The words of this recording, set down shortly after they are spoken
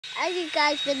As you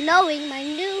guys been knowing, my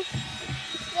new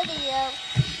video,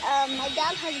 my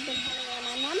dad has been holding it,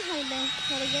 my mom has been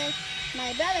holding it,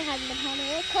 my brother has been holding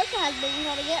it, Coco has been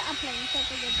holding it. I'm playing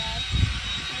Coco the dog.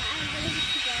 And I'm going to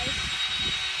you guys.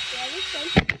 Ready?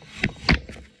 Ready?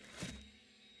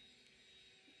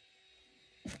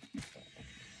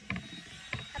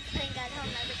 I'm playing at home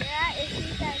now, but that is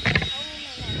you guys at home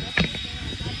and I'm listening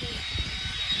I'll do it.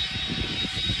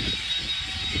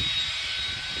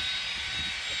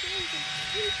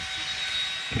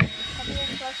 Come here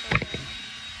closer.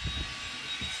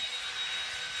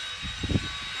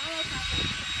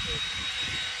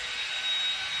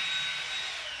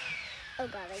 Oh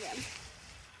god, again.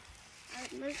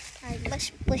 I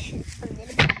must push it a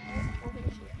little bit over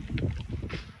here.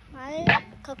 Hi,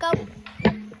 Coco.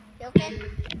 You okay?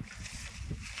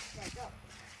 Let's go.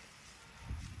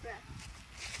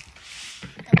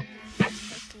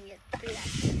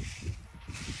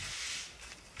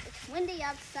 It's windy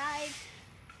outside.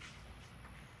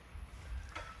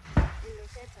 And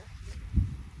look at the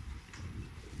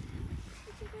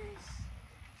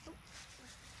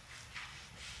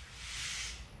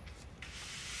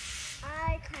I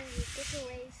kind of get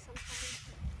away sometimes.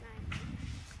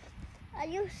 I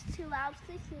was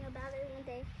thinking about it one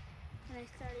day when I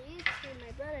started YouTube.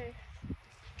 My brother,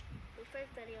 the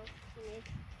first video he made,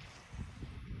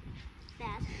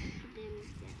 that didn't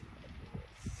get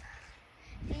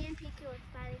me and PK were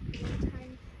fighting for one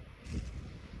time,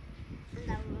 and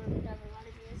that we got a lot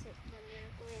of views when we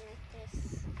were going like this.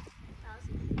 That was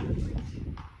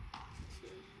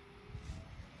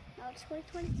now it's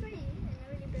 2023, and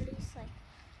everybody's like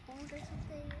old or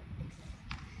something.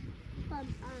 But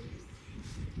I'm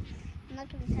not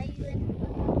gonna tell you it.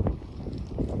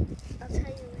 I'll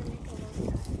tell you when I go long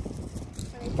time.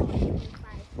 When it's 2025.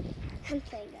 I'm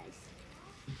playing, guys.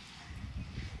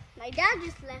 My dad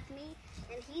just left me,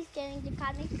 and he's getting the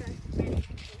comic book ready.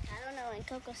 I don't know, and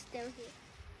Coco's still here.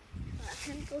 I'm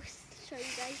gonna go show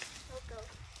you guys. Coco,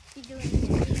 you doing this,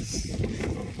 please?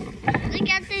 Look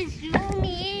at the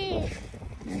zoomies.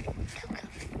 Coco,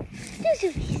 the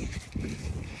zoomies.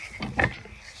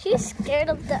 She's scared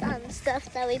of the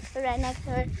stuff that we put right next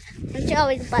to her, but she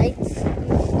always bites. I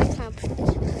can't put this.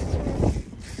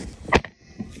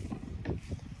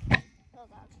 Oh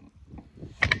god.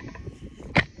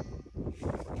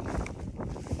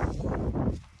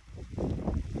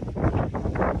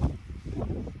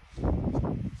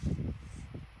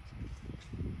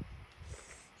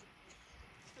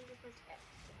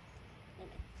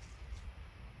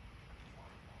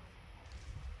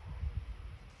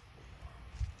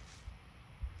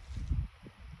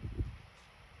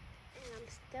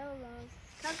 Still alone.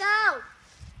 Coco!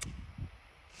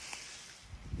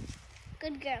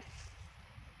 Good girl.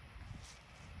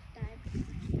 Dad.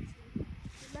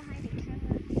 She's behind the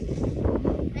camera.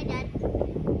 Hi, Dad.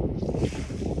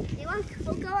 Do you want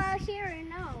Coco out here or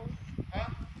no? Huh?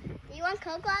 Do you want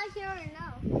Coco out here or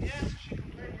no? Yes, she can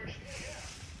play where she is,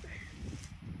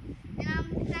 yeah. And I'm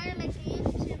trying to make a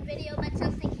YouTube video, but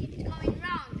something keeps going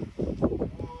wrong.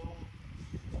 Well,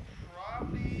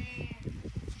 probably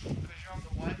because you're on the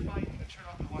Wi-Fi. You can turn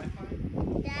off the Wi-Fi.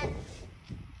 Dad,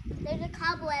 there's a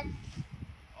cobweb.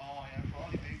 Oh, yeah,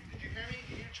 probably. Did you hear me?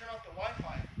 You turn off the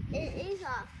Wi-Fi. It is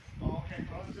off. Oh, okay.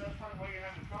 Probably that's probably why you're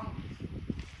having problems.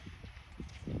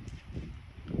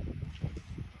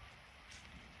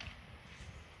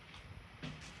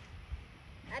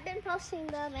 I've been posting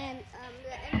them and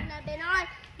the internet been on.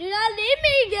 Do not leave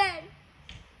me again.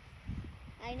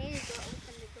 I need to go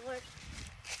open the door.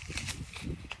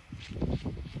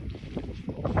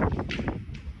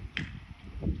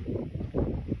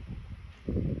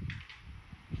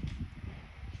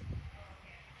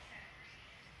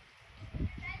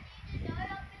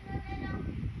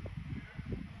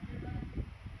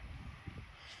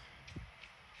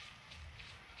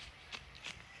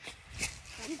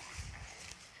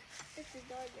 It's the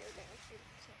door there.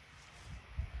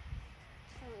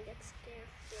 I don't get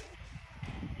scared.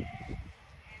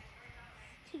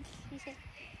 He said,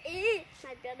 "Eh,"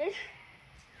 my brother.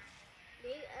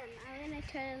 I'm gonna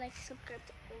try to like subscribe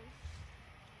to them.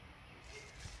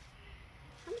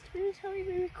 How much minutes have we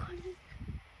been recording?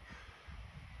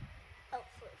 Oh,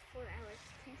 for 4 hours,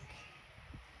 I think.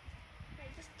 I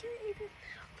just can't even.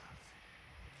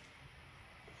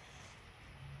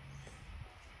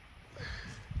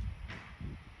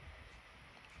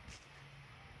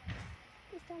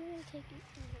 I'm gonna take it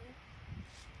from here.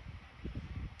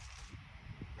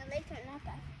 My legs are not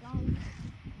that long.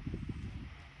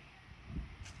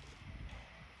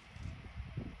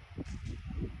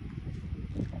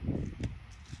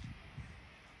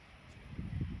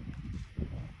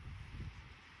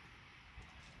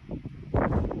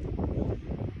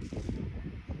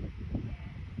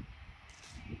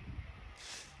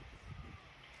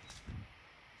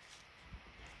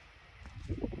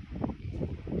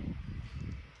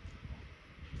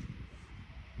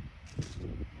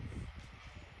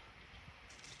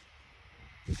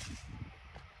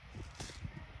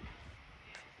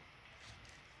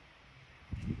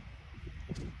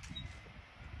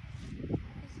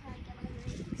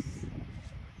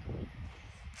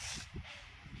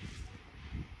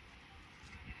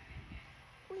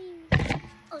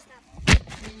 Oh, stop.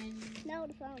 No,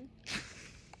 the phone.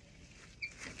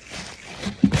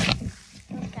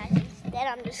 Okay, instead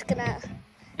I'm just gonna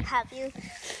have you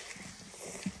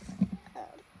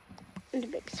in the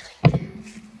big screen.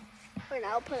 For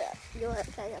now, I'll put your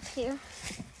guy up here.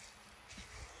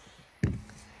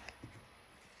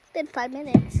 It's been 5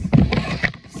 minutes.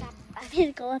 Stop. I need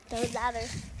to go up those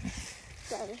ladders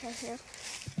right here.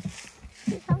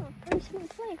 We have a pretty small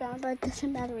playground, but it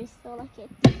doesn't matter. We still like it.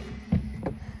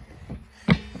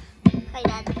 Hi,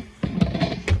 Dad.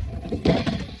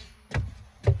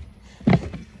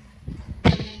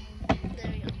 There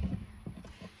we go.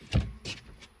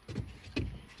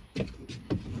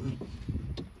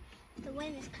 The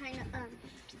wind is kind of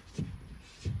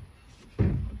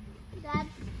Dad,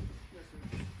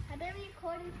 I've been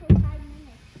recording for 5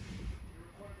 minutes. You're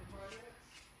recording for 5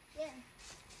 minutes? Yeah.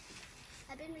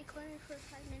 I've been recording for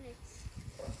 5 minutes.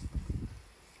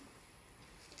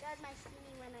 You guys might see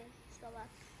me when I still up.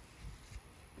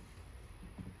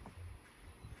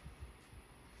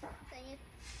 Dang it.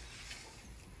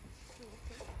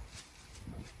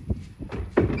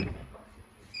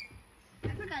 I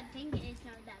forgot dang it, it's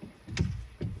not that.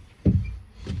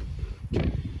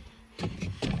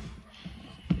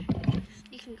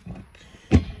 You can go up.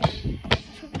 I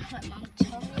forgot what Mom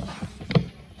told me.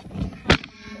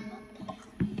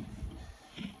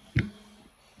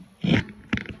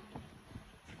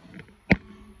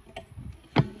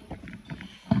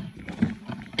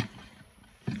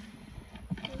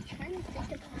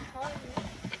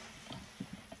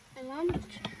 My mom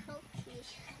helped me.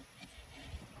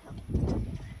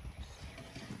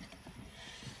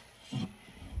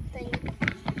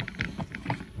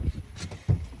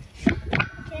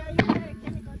 Okay, are you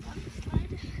gonna go down the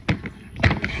slide?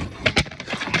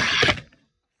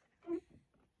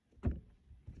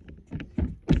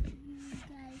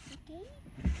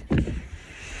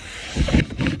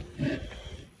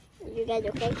 You guys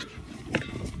okay?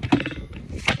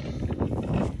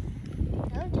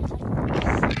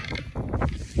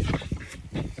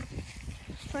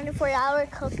 24-hour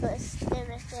Coco is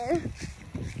right there.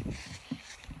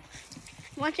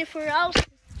 Once in 4 hours,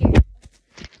 scared.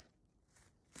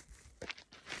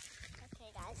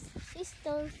 Okay, guys, he's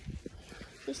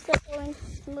still going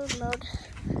smooth mode.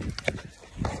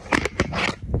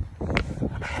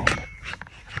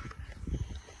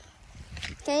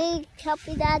 Can you help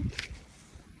me, Dad?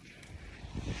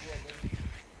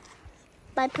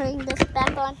 By putting this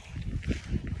back on.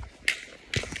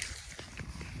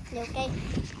 You okay?